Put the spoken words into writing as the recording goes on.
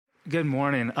Good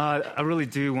morning. I really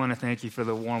do want to thank you for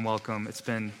the warm welcome. It's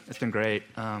been great.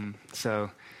 It's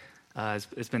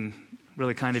been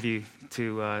really kind of you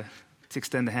to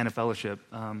extend the hand of fellowship.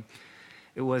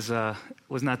 It was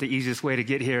not the easiest way to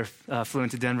get here. Flew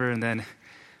into Denver, and then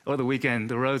over the weekend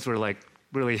the roads were like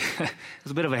really it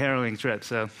was a bit of a harrowing trip.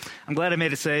 So I'm glad I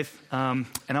made it safe. And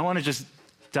I want to just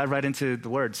dive right into the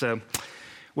Word. So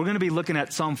we're going to be looking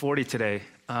at Psalm 40 today.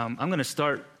 I'm going to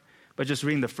start by just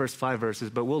reading the first 5 verses,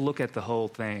 but we'll look at the whole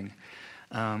thing.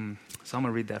 So I'm going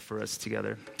to read that for us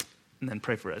together and then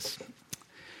pray for us.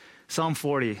 Psalm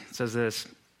 40 says this: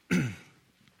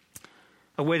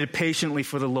 I waited patiently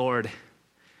for the Lord.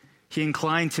 He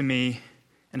inclined to me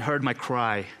and heard my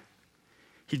cry.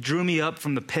 He drew me up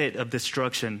from the pit of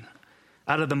destruction,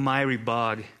 out of the miry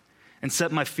bog, and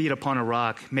set my feet upon a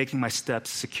rock, making my steps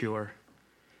secure.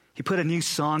 He put a new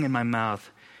song in my mouth,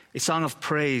 a song of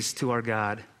praise to our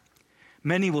God.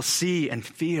 Many will see and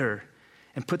fear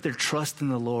and put their trust in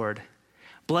the Lord.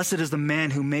 Blessed is the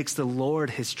man who makes the Lord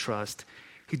his trust,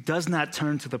 who does not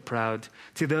turn to the proud,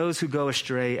 to those who go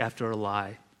astray after a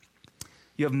lie.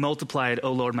 You have multiplied,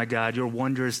 O Lord my God, your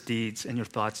wondrous deeds and your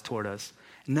thoughts toward us.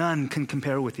 None can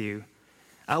compare with you.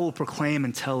 I will proclaim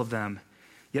and tell of them,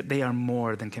 yet they are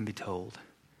more than can be told.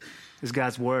 This is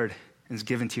God's word and is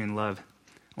given to you in love.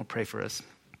 I'll pray for us.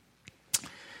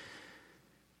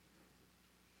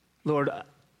 Lord,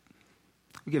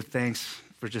 we give thanks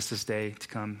for just this day to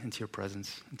come into your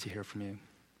presence and to hear from you.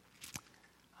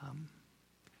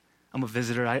 I'm a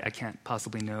visitor. I can't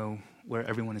possibly know where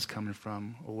everyone is coming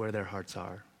from or where their hearts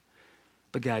are.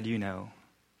 But God, you know.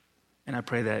 And I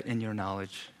pray that in your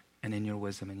knowledge and in your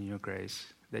wisdom and in your grace,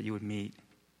 that you would meet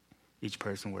each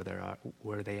person where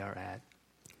they are at.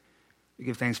 We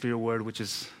give thanks for your word, which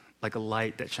is like a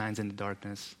light that shines into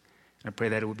darkness. And I pray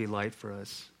that it would be light for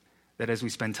us, that as we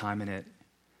spend time in it,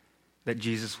 that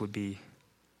Jesus would be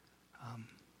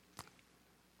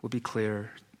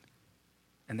clear,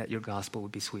 and that your gospel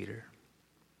would be sweeter.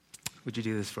 Would you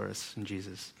do this for us in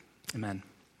Jesus? Amen.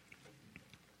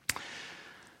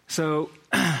 So,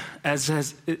 as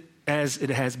it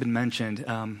has been mentioned,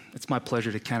 it's my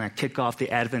pleasure to kind of kick off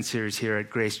the Advent series here at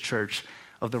Grace Church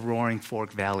of the Roaring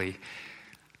Fork Valley.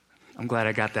 I'm glad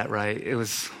I got that right. It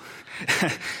was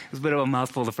a bit of a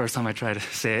mouthful the first time I tried to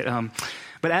say it.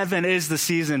 But Advent is the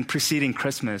season preceding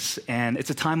Christmas, and it's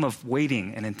a time of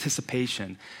waiting and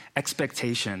anticipation,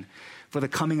 expectation for the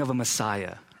coming of a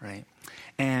Messiah, right?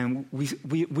 And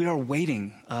we are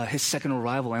waiting his second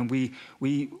arrival, and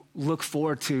we look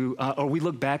forward to, or we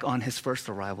look back on his first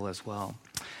arrival as well.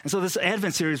 And so this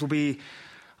Advent series will be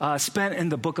spent in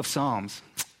the book of Psalms,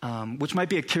 which might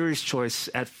be a curious choice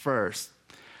at first,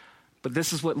 but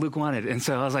this is what Luke wanted. And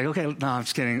so I was like, okay, no, I'm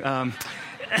just kidding.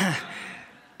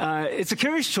 It's a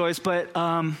curious choice, but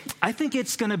I think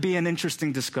it's going to be an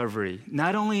interesting discovery,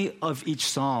 not only of each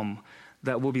psalm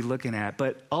that we'll be looking at,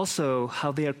 but also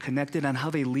how they are connected and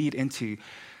how they lead into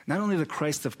not only the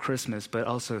Christ of Christmas, but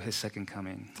also his second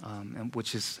coming, and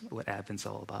which is what Advent's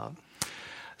all about.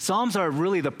 Psalms are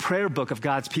really the prayer book of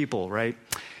God's people, right?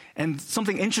 And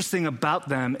something interesting about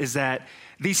them is that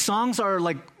these songs are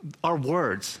like our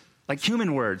words, like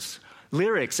human words,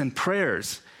 lyrics and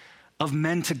prayers of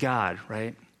men to God,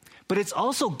 right? But it's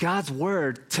also God's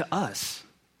word to us.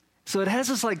 So it has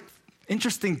this like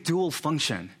interesting dual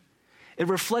function. It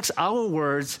reflects our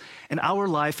words and our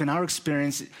life and our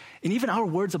experience and even our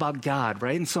words about God,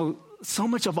 right? And so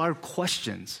much of our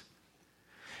questions.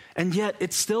 And yet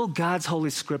it's still God's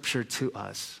holy scripture to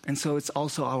us. And so it's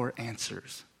also our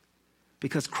answers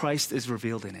because Christ is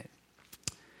revealed in it.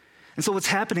 And so what's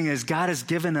happening is God has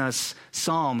given us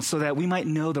Psalms so that we might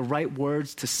know the right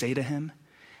words to say to him.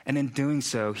 And in doing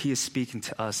so, he is speaking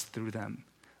to us through them,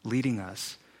 leading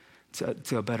us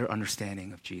to a better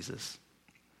understanding of Jesus.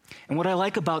 And what I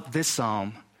like about this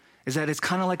psalm is that it's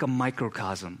kind of like a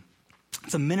microcosm.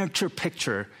 It's a miniature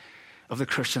picture of the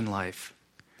Christian life.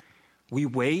 We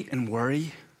wait and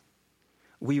worry.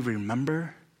 We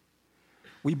remember.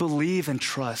 We believe and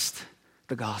trust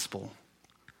the gospel.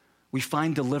 We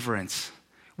find deliverance,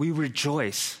 we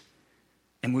rejoice,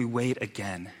 and we wait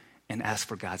again and ask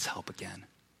for God's help again.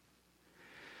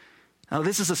 Now,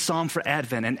 this is a psalm for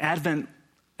Advent, and Advent,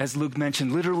 as Luke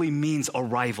mentioned, literally means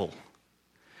arrival.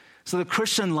 So the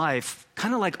Christian life,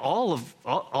 kind of like all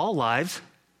lives,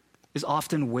 is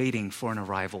often waiting for an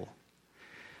arrival.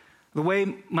 The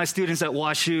way my students at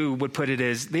WashU would put it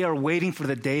is, they are waiting for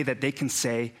the day that they can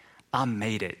say, I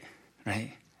made it,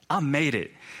 right? I made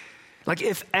it. Like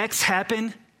if X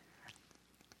happened,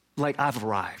 like I've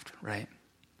arrived, right?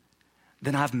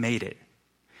 Then I've made it.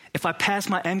 If I pass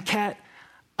my MCAT,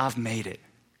 I've made it.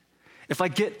 If I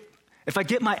get If I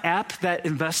get my app, that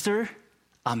investor,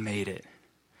 I made it.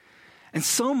 And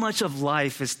so much of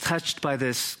life is touched by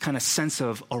this kind of sense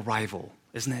of arrival,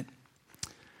 isn't it?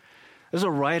 There's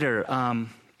a writer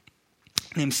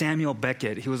named Samuel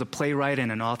Beckett. He was a playwright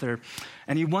and an author,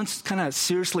 and he once kind of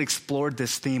seriously explored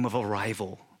this theme of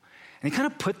arrival. And he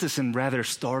kind of put this in rather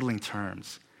startling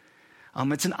terms.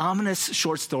 It's an ominous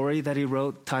short story that he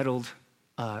wrote titled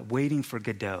Waiting for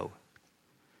Godot.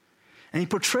 And he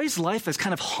portrays life as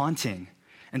kind of haunting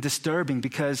and disturbing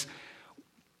because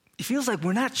it feels like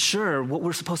we're not sure what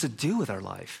we're supposed to do with our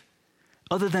life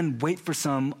other than wait for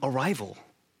some arrival.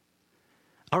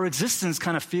 Our existence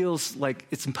kind of feels like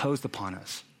it's imposed upon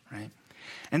us, right?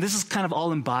 And this is kind of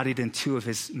all embodied in two of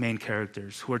his main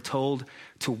characters who are told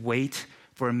to wait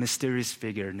for a mysterious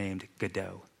figure named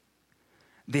Godot.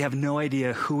 They have no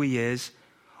idea who he is,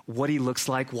 what he looks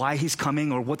like, why he's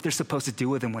coming, or what they're supposed to do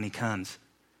with him when he comes.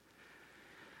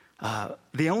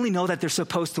 They only know that they're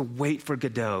supposed to wait for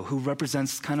Godot, who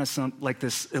represents kind of some like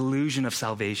this illusion of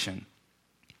salvation,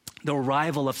 the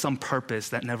arrival of some purpose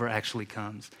that never actually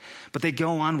comes. But they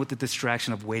go on with the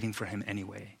distraction of waiting for him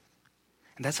anyway.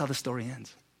 And that's how the story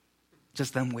ends,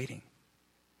 just them waiting.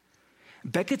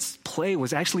 Beckett's play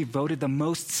was actually voted the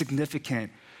most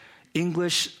significant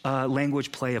English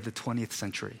language play of the 20th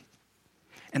century.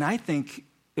 And I think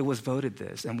it was voted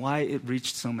this, and why it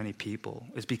reached so many people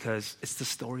is because it's the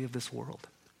story of this world.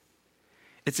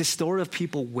 It's a story of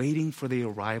people waiting for the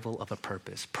arrival of a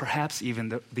purpose, perhaps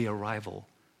even the arrival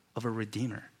of a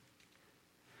redeemer.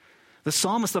 The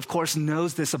psalmist, of course,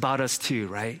 knows this about us too,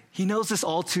 right? He knows this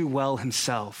all too well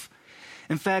himself.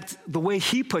 In fact, the way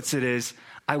he puts it is,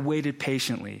 I waited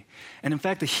patiently. And in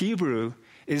fact, the Hebrew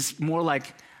is more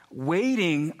like,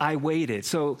 waiting, I waited.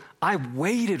 So I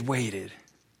waited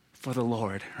for the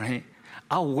Lord, right?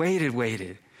 I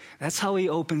waited. That's how he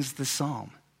opens the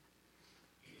psalm.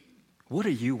 What are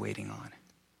you waiting on?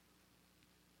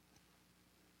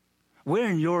 Where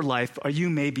in your life are you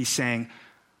maybe saying,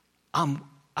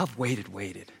 I've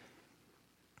waited?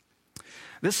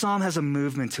 This psalm has a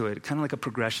movement to it, kind of like a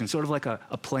progression, sort of like a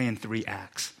play in 3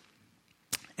 acts.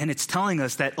 And it's telling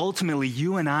us that ultimately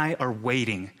you and I are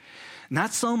waiting,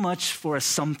 not so much for a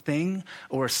something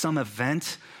or some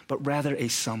event, but rather a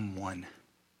someone.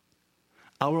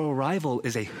 Our arrival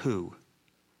is a who.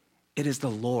 It is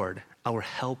the Lord, our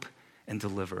help and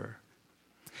deliverer.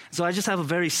 So I just have a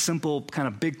very simple kind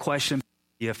of big question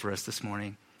for us this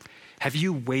morning. Have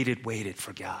you waited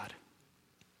for God?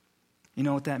 You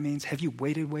know what that means? Have you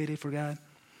waited for God?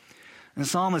 And the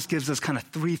psalmist gives us kind of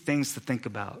 3 things to think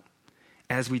about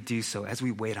as we do so, as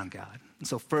we wait on God. And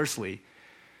so firstly,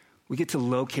 we get to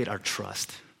locate our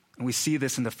trust. And we see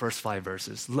this in the first 5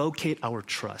 verses. Locate our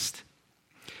trust.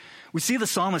 We see the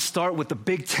psalmist start with the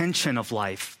big tension of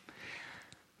life.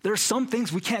 There are some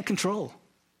things we can't control.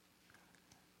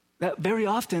 That very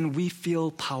often we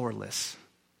feel powerless.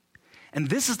 And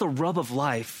this is the rub of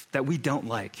life that we don't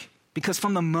like. Because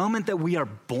from the moment that we are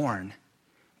born,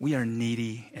 we are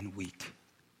needy and weak.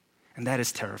 And that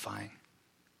is terrifying.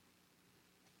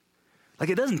 Like,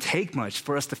 it doesn't take much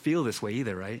for us to feel this way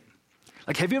either, right?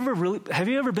 Like, have you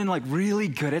ever been like really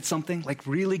good at something, like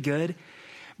really good,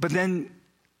 but then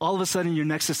all of a sudden you're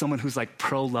next to someone who's like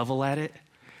pro level at it?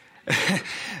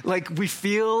 Like, we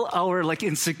feel our like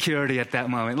insecurity at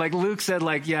that moment. Like Luke said,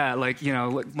 like, yeah, like, you know,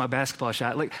 like my basketball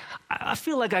shot. Like, I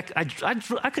feel like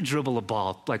I could dribble a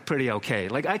ball like pretty okay.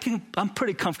 Like I'm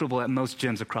pretty comfortable at most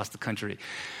gyms across the country.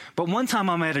 But one time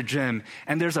I'm at a gym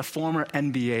and there's a former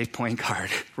NBA point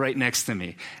guard right next to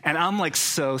me. And I'm like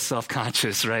so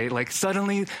self-conscious, right? Like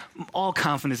suddenly all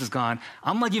confidence is gone.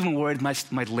 I'm like even worried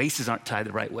my laces aren't tied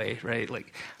the right way, right?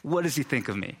 Like, what does he think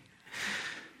of me?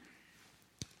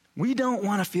 We don't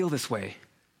want to feel this way.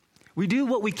 We do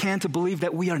what we can to believe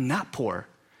that we are not poor.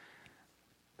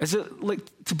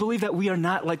 To believe that we are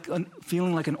not like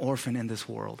feeling like an orphan in this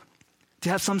world. To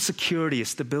have some security,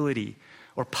 stability,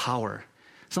 or power.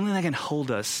 Something that can hold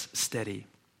us steady.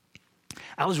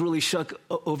 I was really shook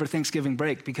over Thanksgiving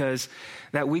break because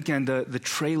that weekend the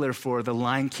trailer for the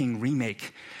Lion King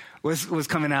remake was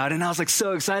coming out, and I was like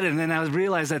so excited. And then I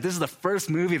realized that this is the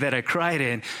first movie that I cried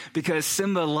in because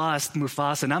Simba lost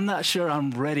Mufasa, and I'm not sure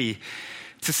I'm ready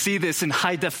to see this in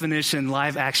high definition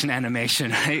live action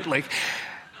animation, right?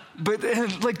 But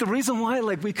the reason why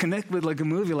we connect with like a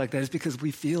movie like that is because we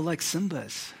feel like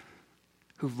Simbas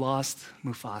who've lost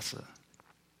Mufasa.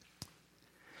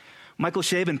 Michael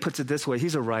Chabon puts it this way.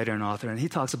 He's a writer and author, and he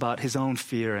talks about his own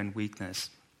fear and weakness.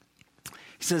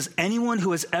 He says, anyone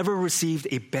who has ever received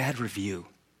a bad review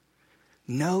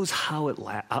knows how it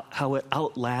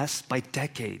outlasts by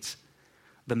decades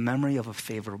the memory of a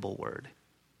favorable word.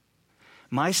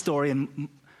 My story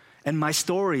and my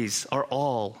stories are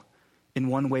all, in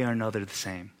one way or another, the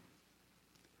same.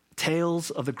 Tales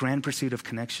of the grand pursuit of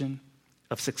connection,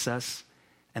 of success,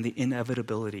 and the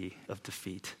inevitability of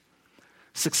defeat.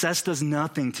 Success does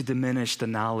nothing to diminish the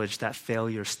knowledge that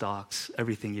failure stalks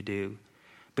everything you do.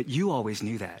 But you always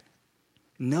knew that.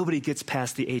 Nobody gets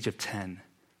past the age of 10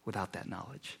 without that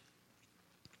knowledge.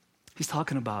 He's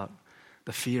talking about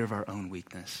the fear of our own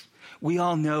weakness. We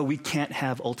all know we can't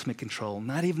have ultimate control,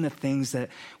 not even the things that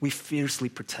we fiercely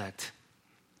protect.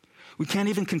 We can't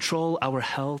even control our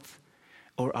health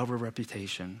or our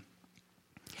reputation.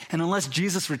 And unless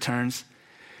Jesus returns,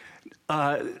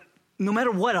 no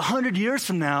matter what, 100 years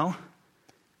from now,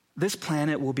 this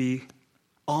planet will be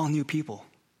all new people.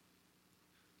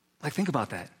 Like, think about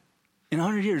that. In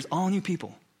 100 years, all new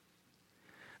people.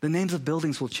 The names of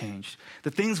buildings will change.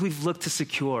 The things we've looked to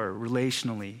secure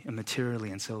relationally and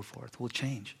materially and so forth will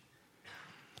change.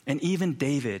 And even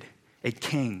David, a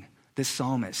king, this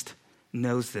psalmist,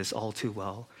 knows this all too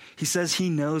well. He says he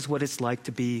knows what it's like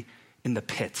to be in the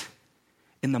pit,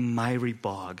 in the miry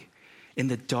bog, in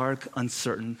the dark,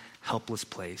 uncertain, helpless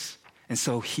place. And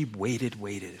so he waited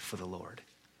for the Lord.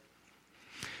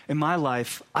 In my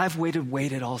life, I've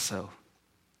waited also.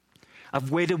 I've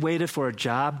waited for a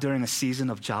job during a season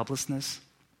of joblessness.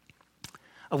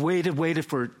 I've waited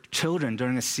for children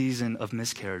during a season of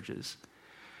miscarriages,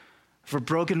 for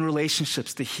broken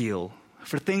relationships to heal,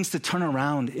 for things to turn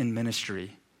around in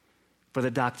ministry, for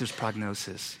the doctor's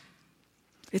prognosis.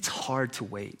 It's hard to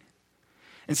wait.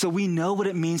 And so we know what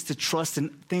it means to trust in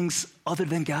things other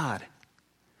than God.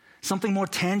 Something more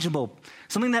tangible,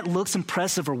 something that looks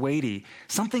impressive or weighty,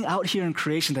 something out here in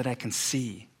creation that I can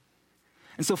see.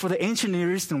 And so for the ancient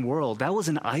Near Eastern world, that was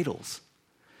in idols.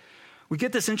 We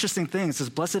get this interesting thing. It says,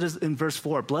 blessed is, in verse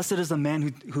 4, blessed is the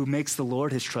man who makes the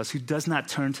Lord his trust, who does not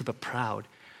turn to the proud.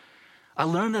 I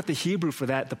learned that the Hebrew for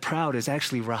that, the proud, is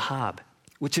actually Rahab,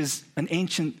 which is an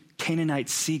ancient Canaanite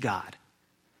sea god.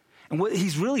 And what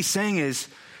he's really saying is,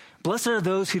 blessed are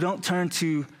those who don't turn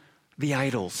to the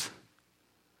idols,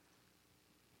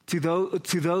 to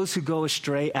those who go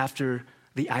astray after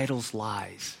the idol's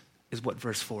lies, is what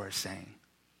verse 4 is saying.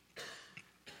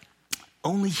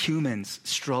 Only humans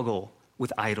struggle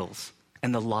with idols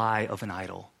and the lie of an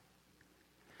idol.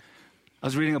 I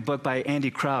was reading a book by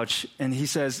Andy Crouch, and he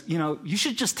says, you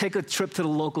should just take a trip to the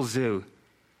local zoo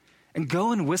and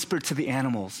go and whisper to the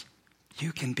animals,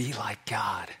 you can be like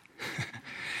God.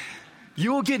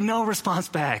 You will get no response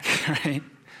back, right?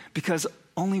 Because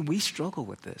only we struggle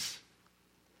with this.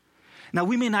 Now,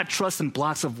 we may not trust in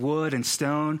blocks of wood and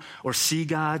stone or sea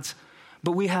gods,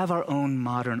 but we have our own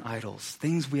modern idols,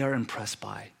 things we are impressed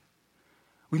by.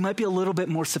 We might be a little bit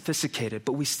more sophisticated,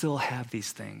 but we still have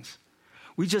these things.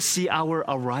 We just see our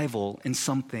arrival in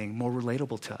something more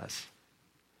relatable to us.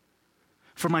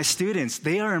 For my students,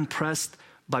 they are impressed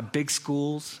by big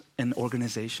schools and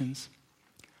organizations,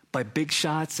 by big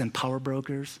shots and power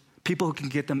brokers, people who can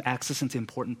get them access into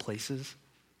important places.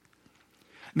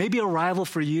 Maybe a rival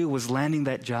for you was landing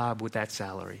that job with that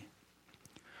salary,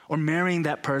 or marrying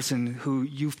that person who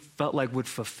you felt like would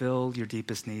fulfill your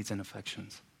deepest needs and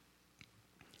affections.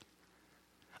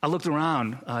 I looked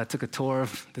around, took a tour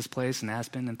of this place in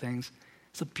Aspen and things.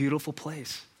 It's a beautiful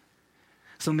place.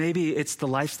 So maybe it's the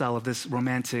lifestyle of this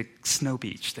romantic snow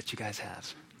beach that you guys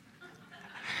have.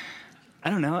 I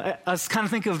don't know. I was kind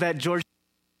of thinking of that George,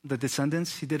 The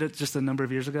Descendants. He did it just a number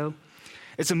of years ago.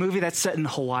 It's a movie that's set in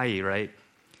Hawaii, right?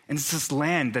 And it's this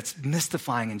land that's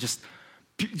mystifying and just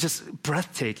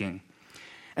breathtaking.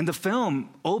 And the film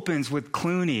opens with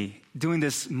Clooney doing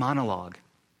this monologue.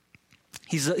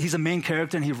 He's a main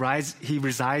character, and he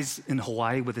resides in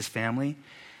Hawaii with his family.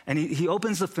 And he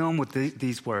opens the film with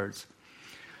these words.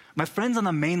 My friends on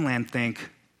the mainland think,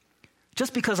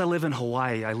 just because I live in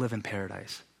Hawaii, I live in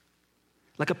paradise.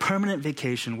 Like a permanent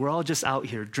vacation, we're all just out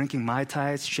here drinking Mai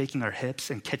Tais, shaking our hips,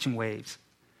 and catching waves.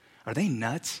 Are they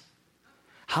nuts?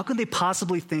 How can they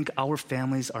possibly think our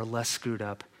families are less screwed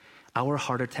up, our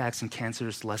heart attacks and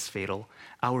cancers less fatal,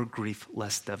 our grief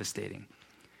less devastating?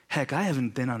 Heck, I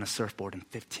haven't been on a surfboard in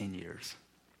 15 years.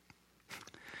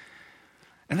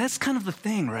 And that's kind of the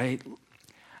thing, right?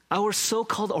 Our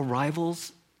so-called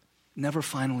arrivals never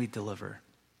finally deliver.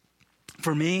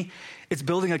 For me, it's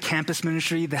building a campus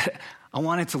ministry that I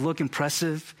wanted to look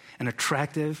impressive and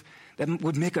attractive, that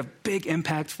would make a big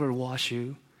impact for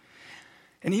WashU.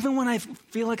 And even when I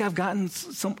feel like I've gotten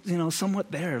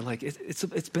somewhat there, like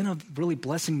it's been a really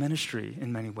blessing ministry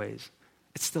in many ways,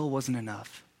 it still wasn't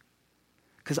enough.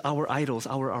 Because our idols,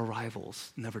 our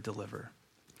arrivals never deliver.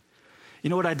 You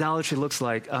know what idolatry looks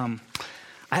like?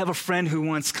 I have a friend who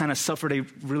once kind of suffered a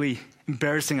really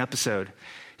embarrassing episode.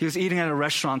 He was eating at a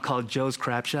restaurant called Joe's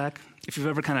Crab Shack. If you've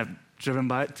ever kind of driven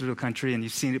by it through the country and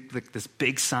you've seen it, like this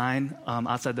big sign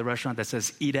outside the restaurant that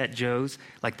says, "Eat at Joe's,"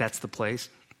 like that's the place.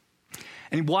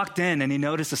 And he walked in and he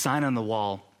noticed a sign on the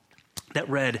wall that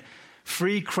read,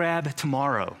 "Free crab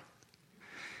tomorrow."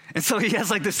 And so he has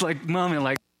like this like moment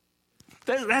like,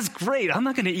 that's great. I'm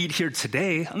not going to eat here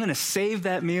today. I'm going to save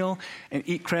that meal and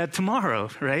eat crab tomorrow,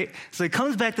 right? So he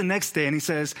comes back the next day and he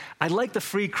says, "I'd like the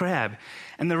free crab."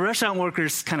 And the restaurant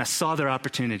workers kind of saw their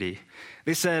opportunity.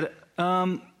 They said,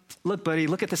 "Look, buddy,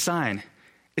 look at the sign.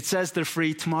 It says they're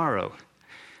free tomorrow."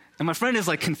 And my friend is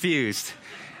like confused.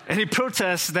 And he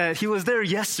protests that he was there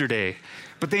yesterday.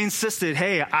 But they insisted,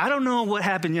 "Hey, I don't know what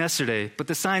happened yesterday, but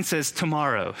the sign says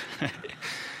tomorrow."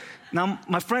 Now,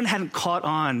 my friend hadn't caught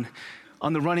on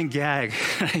the running gag,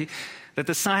 right? That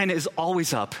the sign is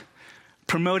always up,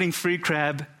 promoting free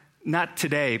crab, not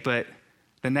today, but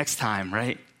the next time,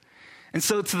 right? And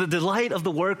so to the delight of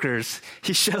the workers,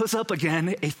 he shows up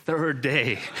again a third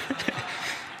day.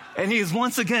 And he is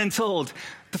once again told,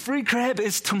 "The free crab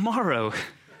is tomorrow."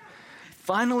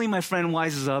 Finally, my friend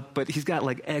wises up, but he's got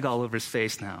like egg all over his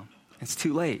face now. It's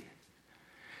too late.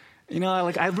 You know,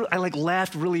 I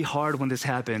laughed really hard when this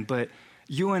happened, but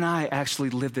you and I actually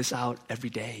live this out every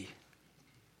day.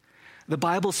 The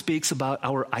Bible speaks about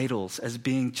our idols as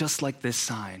being just like this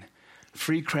sign,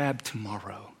 "Free crab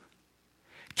tomorrow."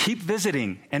 Keep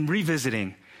visiting and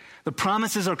revisiting. The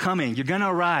promises are coming. You're going to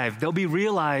arrive. They'll be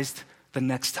realized the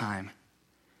next time.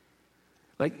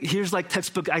 Like, here's like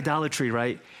textbook idolatry,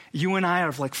 right? You and I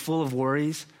are like full of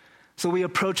worries. So we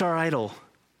approach our idol.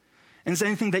 And it's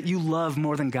anything that you love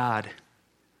more than God.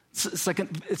 It's a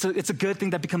good thing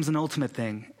that becomes an ultimate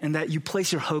thing and that you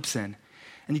place your hopes in.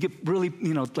 And you get really,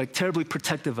 like terribly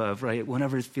protective of, right,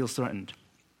 whenever it feels threatened.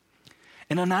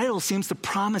 And an idol seems to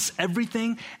promise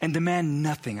everything and demand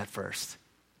nothing at first.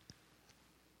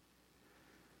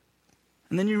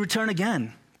 And then you return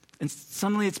again. And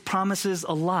suddenly it promises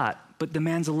a lot, but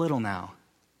demands a little now.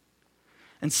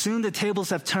 And soon the tables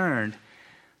have turned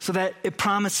so that it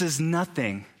promises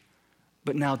nothing,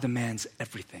 but now demands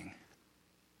everything.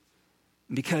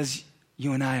 Because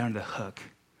you and I are on the hook,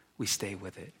 we stay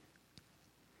with it.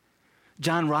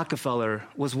 John Rockefeller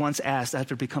was once asked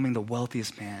after becoming the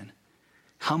wealthiest man,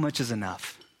 "How much is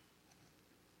enough?"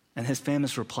 And his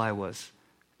famous reply was,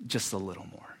 "Just a little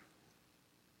more."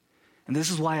 And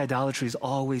this is why idolatry is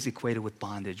always equated with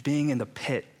bondage, being in the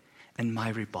pit and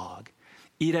miry bog.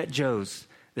 Eat at Joe's,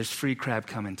 there's free crab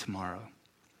coming tomorrow.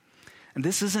 And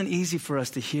this isn't easy for us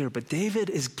to hear, but David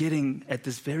is getting at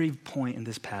this very point in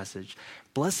this passage.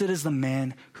 Blessed is the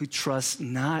man who trusts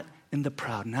not in the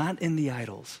proud, not in the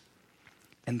idols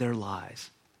and their lies,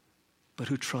 but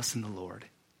who trusts in the Lord.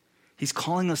 He's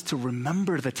calling us to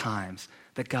remember the times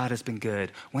that God has been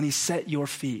good, when he set your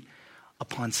feet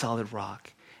upon solid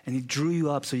rock, and he drew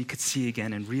you up so you could see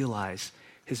again and realize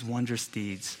his wondrous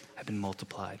deeds have been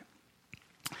multiplied.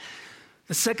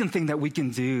 The second thing that we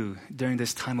can do during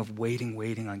this time of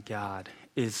waiting on God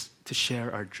is to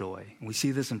share our joy. And we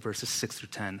see this in verses 6 through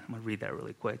 10. I'm going to read that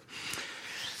really quick.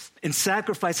 "In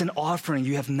sacrifice and offering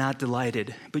you have not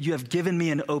delighted, but you have given me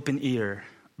an open ear.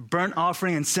 Burnt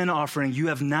offering and sin offering you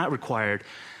have not required.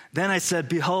 Then I said,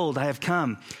 behold, I have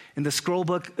come. In the scroll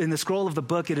of the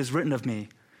book it is written of me.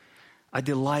 I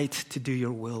delight to do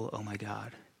your will, O my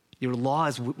God. Your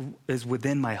law is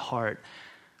within my heart.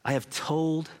 I have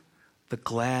told the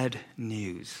glad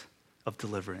news of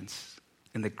deliverance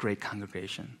in the great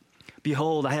congregation.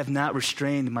 Behold, I have not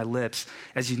restrained my lips,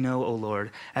 as you know, O Lord.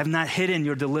 I have not hidden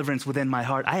your deliverance within my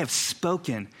heart. I have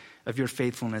spoken of your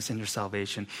faithfulness and your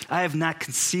salvation. I have not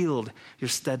concealed your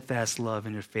steadfast love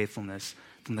and your faithfulness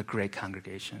from the great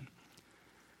congregation."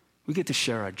 We get to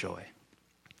share our joy.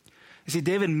 You see,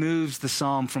 David moves the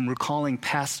psalm from recalling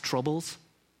past troubles,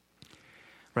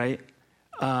 right?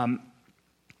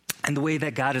 And the way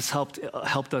that God has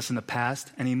helped us in the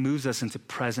past, and he moves us into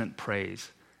present praise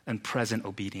and present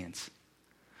obedience.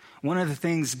 One of the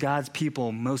things God's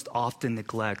people most often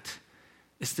neglect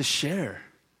is to share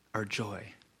our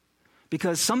joy.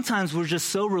 Because sometimes we're just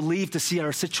so relieved to see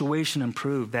our situation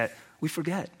improve that we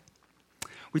forget.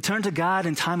 We turn to God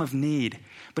in time of need,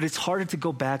 but it's harder to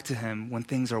go back to him when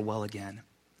things are well again.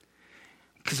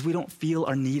 Because we don't feel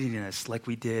our neediness like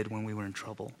we did when we were in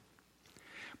trouble.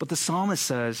 But the psalmist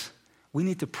says we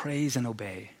need to praise and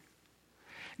obey.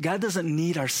 God doesn't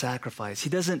need our sacrifice. He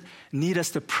doesn't need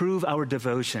us to prove our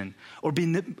devotion, or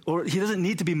he doesn't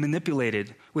need to be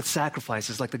manipulated with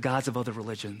sacrifices like the gods of other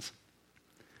religions.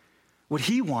 What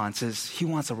he wants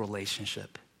a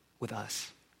relationship with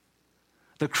us,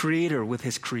 the creator with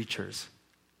his creatures,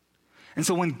 And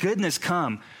so when goodness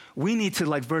come, we need to,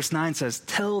 like verse 9 says,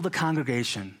 tell the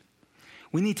congregation.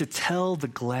 We need to tell the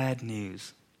glad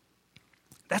news.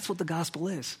 That's what the gospel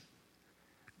is.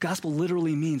 Gospel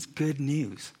literally means good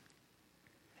news.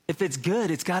 If it's good,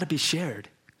 it's got to be shared,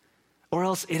 or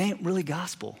else it ain't really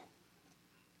gospel.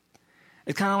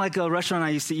 It's kind of like a restaurant I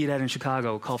used to eat at in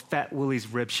Chicago called Fat Willie's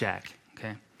Rib Shack.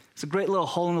 Okay, it's a great little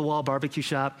hole-in-the-wall barbecue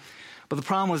shop, but the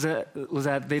problem was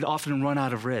that they'd often run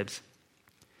out of ribs.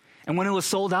 And when it was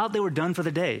sold out, they were done for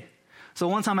the day. So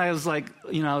one time I was I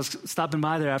was stopping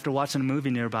by there after watching a movie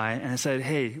nearby, and I said,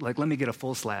 hey, let me get a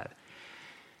full slab.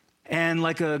 And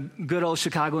like a good old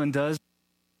Chicagoan does,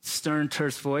 stern,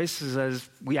 terse voice says,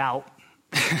 we out.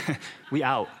 We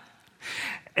out.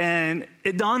 And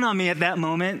it dawned on me at that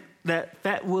moment that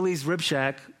Fat Willie's Rib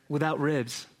Shack without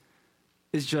ribs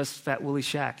is just Fat Willie's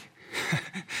Shack.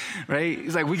 Right?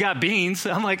 He's like, we got beans.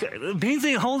 I'm like, beans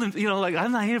ain't holding,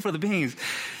 I'm not here for the beans.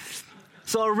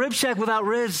 So a rib shack without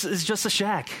ribs is just a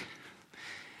shack.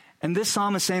 And this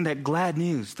psalm is saying that glad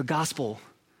news, the gospel,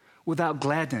 without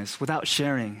gladness, without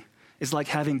sharing, is like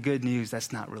having good news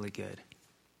that's not really good.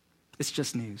 It's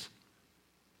just news.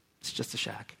 It's just a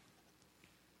shack.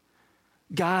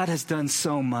 God has done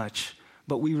so much,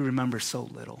 but we remember so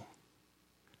little.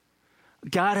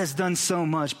 God has done so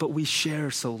much, but we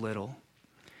share so little.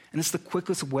 And it's the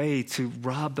quickest way to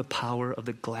rob the power of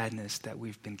the gladness that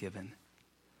we've been given.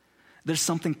 There's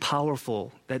something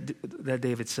powerful that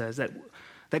David says,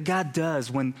 that God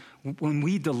does when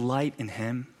we delight in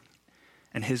him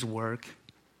and his work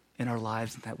in our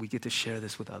lives, and that we get to share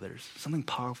this with others. Something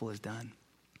powerful is done.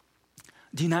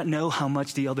 Do you not know how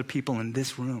much the other people in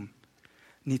this room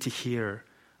need to hear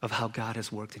of how God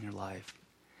has worked in your life?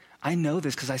 I know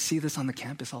this because I see this on the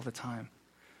campus all the time.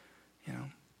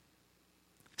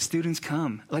 Students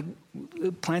come,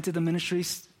 planted the ministry,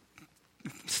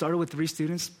 started with 3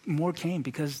 students, more came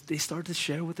because they started to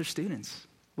share with their students,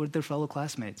 with their fellow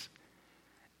classmates.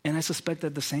 And I suspect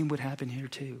that the same would happen here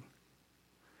too.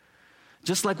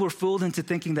 Just like we're fooled into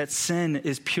thinking that sin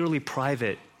is purely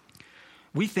private,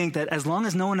 we think that as long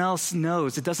as no one else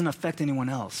knows, it doesn't affect anyone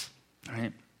else,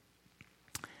 right?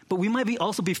 But we might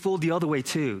also be fooled the other way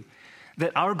too,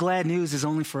 that our glad news is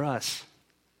only for us.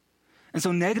 And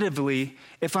so negatively,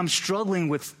 if I'm struggling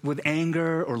with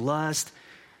anger or lust,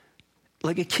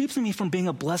 it keeps me from being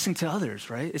a blessing to others,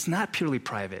 right? It's not purely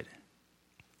private.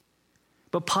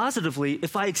 But positively,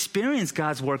 if I experience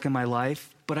God's work in my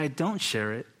life, but I don't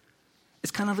share it,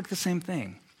 it's kind of like the same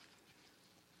thing.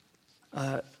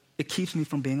 It keeps me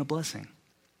from being a blessing.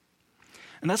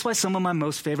 And that's why some of my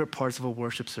most favorite parts of a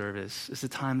worship service is the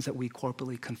times that we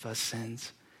corporately confess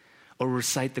sins or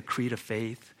recite the creed of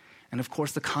faith, and of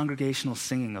course the congregational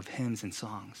singing of hymns and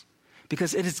songs.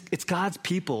 Because it's God's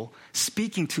people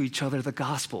speaking to each other the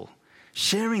gospel,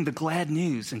 sharing the glad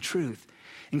news and truth,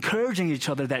 encouraging each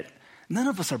other that none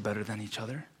of us are better than each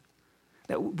other,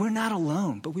 that we're not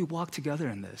alone, but we walk together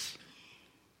in this.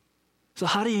 So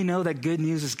how do you know that good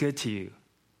news is good to you?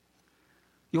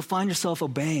 You'll find yourself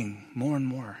obeying more and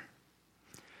more.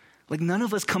 None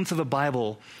of us come to the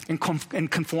Bible and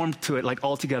conform to it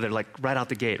all together, right out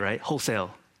the gate, right?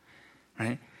 Wholesale,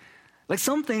 right?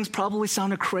 Some things probably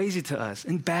sounded crazy to us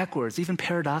and backwards, even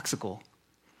paradoxical.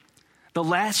 The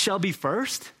last shall be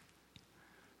first?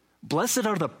 Blessed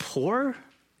are the poor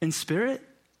in spirit?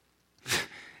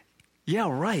 Yeah,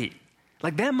 right.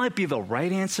 That might be the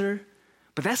right answer,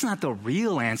 but that's not the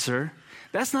real answer.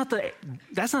 That's not the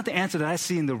answer that I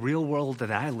see in the real world that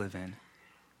I live in.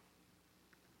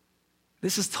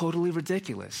 This is totally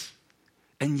ridiculous.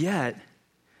 And yet,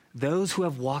 those who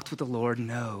have walked with the Lord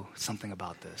know something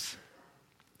about this.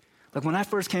 When I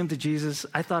first came to Jesus,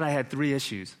 I thought I had 3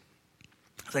 issues.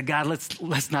 I was like, God,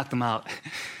 let's knock them out.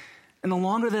 And the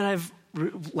longer that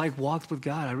I've walked with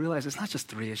God, I realized it's not just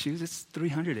 3 issues, it's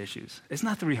 300 issues. It's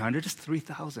not 300, it's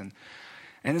 3,000.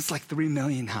 And it's 3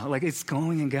 million now. It's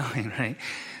going and going, right?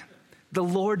 The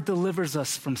Lord delivers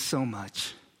us from so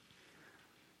much.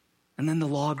 And then the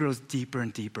law grows deeper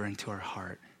and deeper into our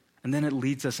heart. And then it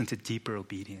leads us into deeper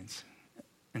obedience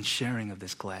and sharing of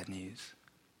this glad news.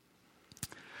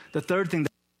 The third thing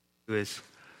that we do is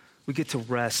we get to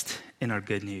rest in our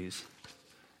good news.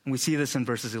 And we see this in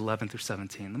verses 11 through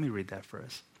 17. Let me read that for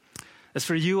us. As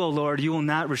for you, O Lord, you will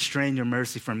not restrain your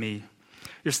mercy from me.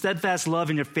 Your steadfast love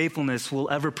and your faithfulness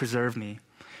will ever preserve me.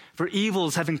 For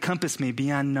evils have encompassed me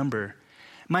beyond number.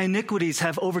 My iniquities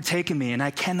have overtaken me, and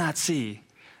I cannot see.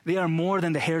 They are more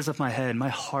than the hairs of my head. My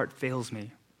heart fails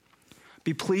me.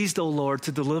 Be pleased, O Lord,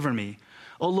 to deliver me.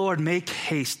 O Lord, make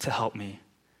haste to help me.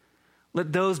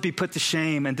 Let those be put to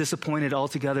shame and disappointed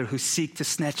altogether who seek to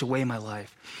snatch away my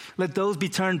life. Let those be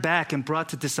turned back and brought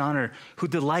to dishonor who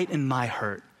delight in my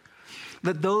hurt.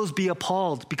 Let those be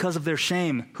appalled because of their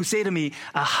shame who say to me,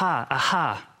 aha,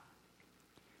 aha.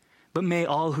 But may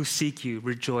all who seek you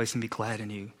rejoice and be glad in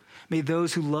you. May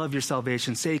those who love your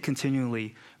salvation say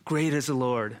continually, great is the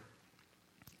Lord.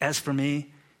 As for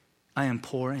me, I am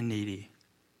poor and needy,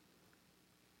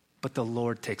 but the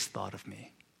Lord takes thought of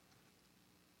me.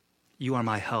 You are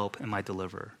my help and my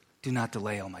deliverer. Do not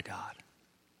delay, oh my God.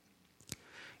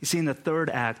 You see, in the third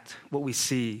act, what we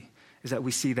see is that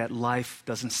we see that life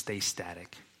doesn't stay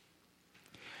static.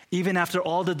 Even after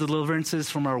all the deliverances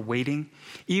from our waiting,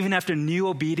 even after new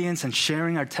obedience and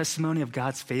sharing our testimony of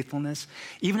God's faithfulness,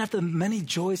 even after many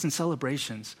joys and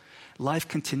celebrations, life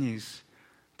continues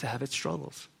to have its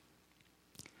struggles.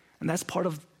 And that's part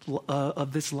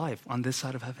of this life on this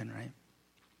side of heaven, right?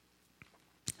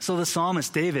 So the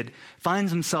psalmist David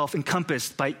finds himself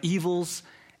encompassed by evils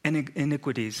and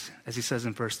iniquities, as he says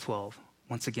in verse 12,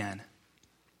 once again.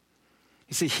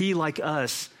 You see, he, like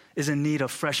us, is in need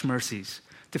of fresh mercies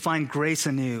to find grace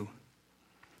anew.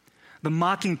 The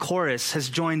mocking chorus has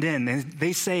joined in, and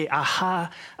they say, aha,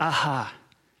 aha.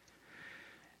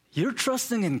 You're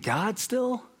trusting in God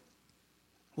still?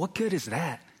 What good is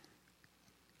that?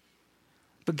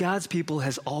 But God's people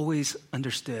has always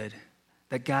understood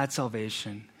that God's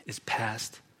salvation is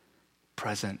past,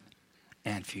 present,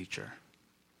 and future.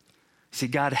 See,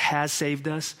 God has saved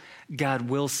us, God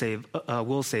will save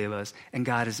us, and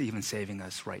God is even saving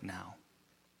us right now.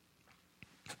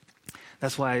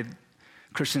 That's why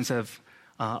Christians have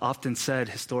often said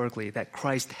historically that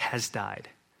Christ has died,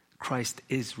 Christ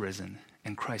is risen,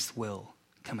 and Christ will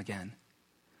come again.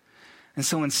 And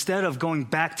so instead of going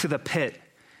back to the pit,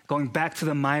 going back to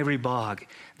the miry bog,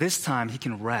 this time he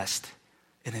can rest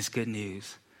in his good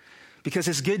news. Because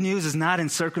his good news is not in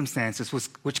circumstances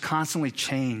which constantly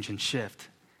change and shift,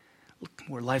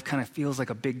 where life kind of feels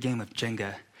like a big game of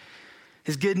Jenga.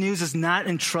 His good news is not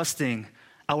in trusting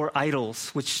our idols,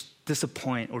 which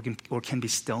disappoint or can be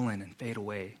stolen and fade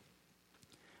away.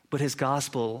 But his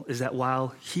gospel is that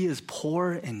while he is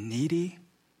poor and needy,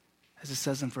 as it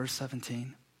says in verse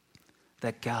 17,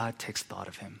 that God takes thought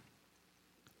of him.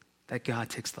 That God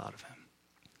takes thought of him.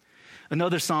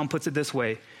 Another psalm puts it this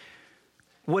way: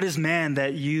 what is man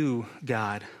that you,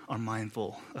 God, are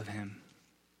mindful of him?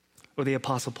 Or the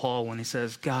Apostle Paul when he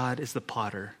says, God is the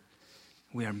potter,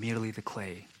 we are merely the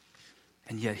clay,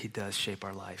 and yet he does shape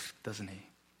our life, doesn't he?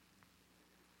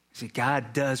 See,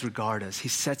 God does regard us. He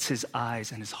sets his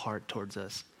eyes and his heart towards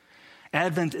us.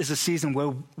 Advent is a season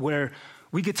where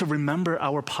we get to remember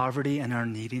our poverty and our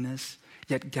neediness,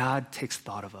 yet God takes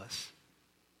thought of us.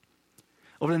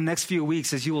 Over the next few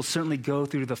weeks, as you will certainly go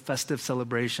through the festive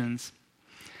celebrations,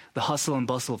 the hustle and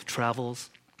bustle of travels,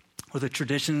 or the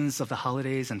traditions of the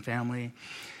holidays and family,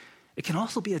 it can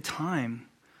also be a time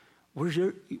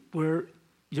where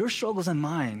your struggles and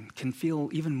mine can feel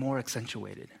even more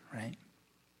accentuated, right?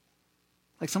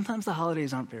 Like sometimes the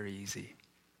holidays aren't very easy.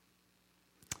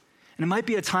 And it might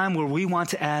be a time where we want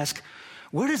to ask,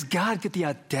 where does God get the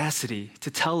audacity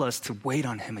to tell us to wait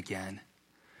on him again,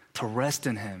 to rest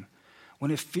in him,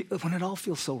 when it all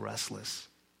feels so restless?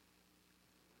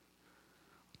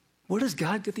 Where does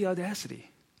God get the audacity?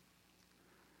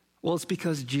 Well, it's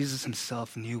because Jesus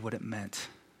himself knew what it meant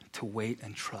to wait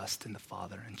and trust in the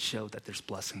Father and show that there's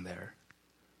blessing there.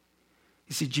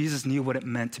 You see, Jesus knew what it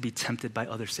meant to be tempted by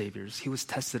other saviors. He was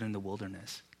tested in the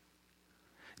wilderness.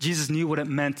 Jesus knew what it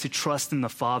meant to trust in the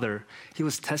Father. He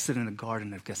was tested in the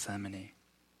Garden of Gethsemane.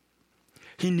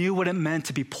 He knew what it meant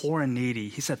to be poor and needy.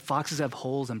 He said, foxes have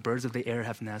holes and birds of the air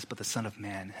have nests, but the Son of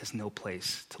Man has no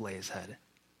place to lay his head.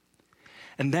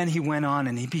 And then he went on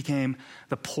and he became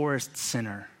the poorest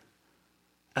sinner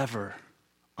ever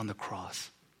on the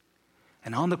cross.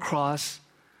 And on the cross,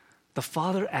 the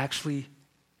Father actually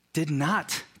did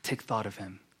not take thought of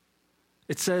him.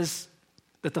 It says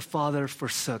that the Father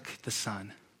forsook the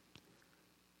Son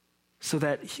so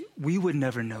that we would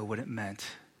never know what it meant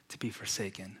to be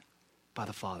forsaken by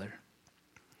the Father.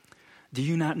 Do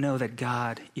you not know that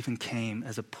God even came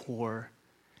as a poor,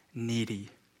 needy,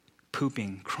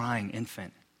 pooping, crying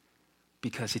infant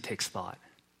because he takes thought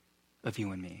of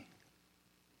you and me?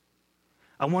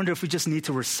 I wonder if we just need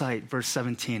to recite verse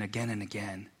 17 again and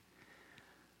again.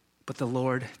 But the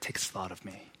Lord takes thought of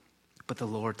me. But the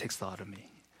Lord takes thought of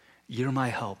me. You're my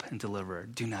help and deliverer.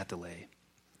 Do not delay.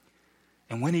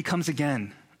 And when he comes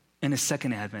again in his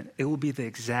second advent, it will be the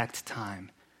exact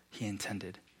time he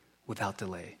intended, without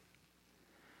delay.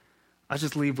 I'll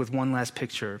just leave with one last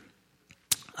picture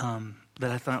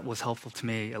that I thought was helpful to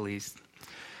me, at least.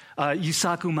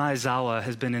 Yusaku Maezawa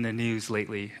has been in the news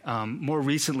lately. More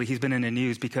recently, he's been in the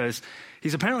news because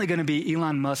he's apparently going to be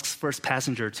Elon Musk's first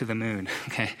passenger to the moon.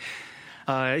 Okay,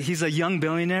 he's a young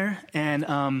billionaire, and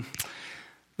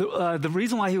the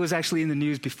reason why he was actually in the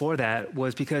news before that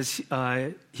was because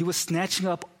he was snatching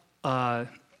up a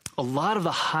lot of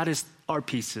the hottest art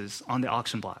pieces on the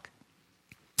auction block.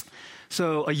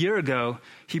 So a year ago,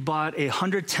 he bought a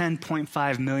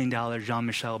 $110.5 million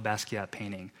Jean-Michel Basquiat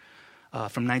painting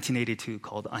from 1982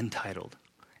 called Untitled.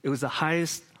 It was the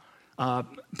highest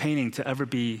painting to ever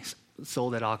be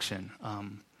sold at auction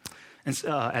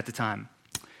at the time.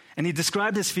 And he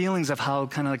described his feelings of how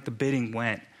kind of like the bidding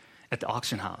went at the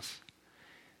auction house.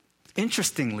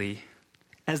 Interestingly,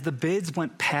 as the bids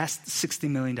went past $60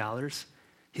 million,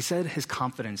 he said his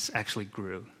confidence actually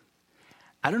grew.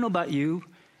 I don't know about you,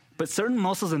 but certain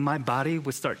muscles in my body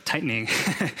would start tightening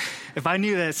if I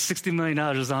knew that $60 million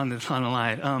was on the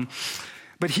line.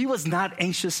 But he was not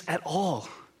anxious at all.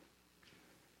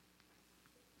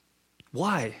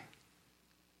 Why?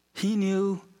 He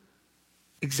knew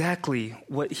exactly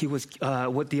what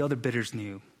the other bidders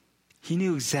knew. He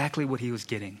knew exactly what he was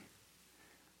getting.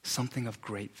 Something of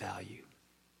great value.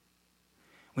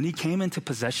 When he came into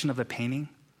possession of the painting,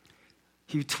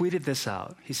 he tweeted this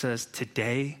out. He says,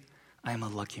 "Today, I am a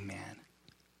lucky man.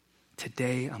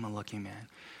 Today, I'm a lucky man."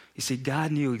 You see,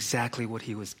 God knew exactly what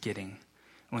he was getting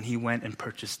when he went and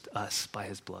purchased us by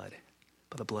his blood,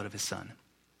 by the blood of his son.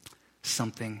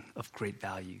 Something of great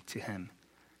value to him.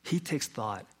 He takes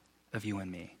thought of you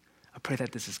and me. I pray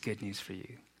that this is good news for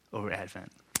you over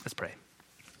Advent. Let's pray.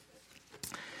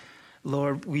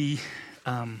 Lord, we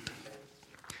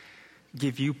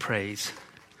give you praise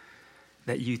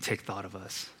that you take thought of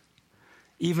us.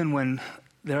 Even when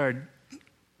there are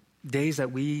days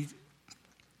that we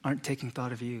aren't taking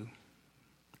thought of you.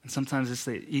 And sometimes it's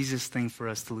the easiest thing for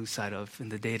us to lose sight of in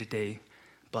the day-to-day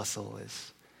bustle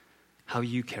is how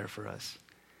you care for us.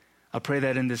 I pray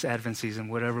that in this Advent season,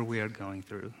 whatever we are going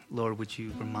through, Lord, would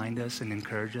you remind us and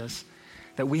encourage us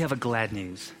that we have a glad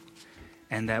news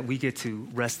and that we get to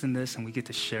rest in this and we get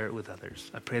to share it with others.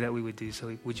 I pray that we would do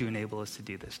so. Would you enable us to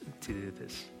do this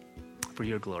for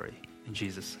your glory? In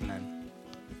Jesus, amen.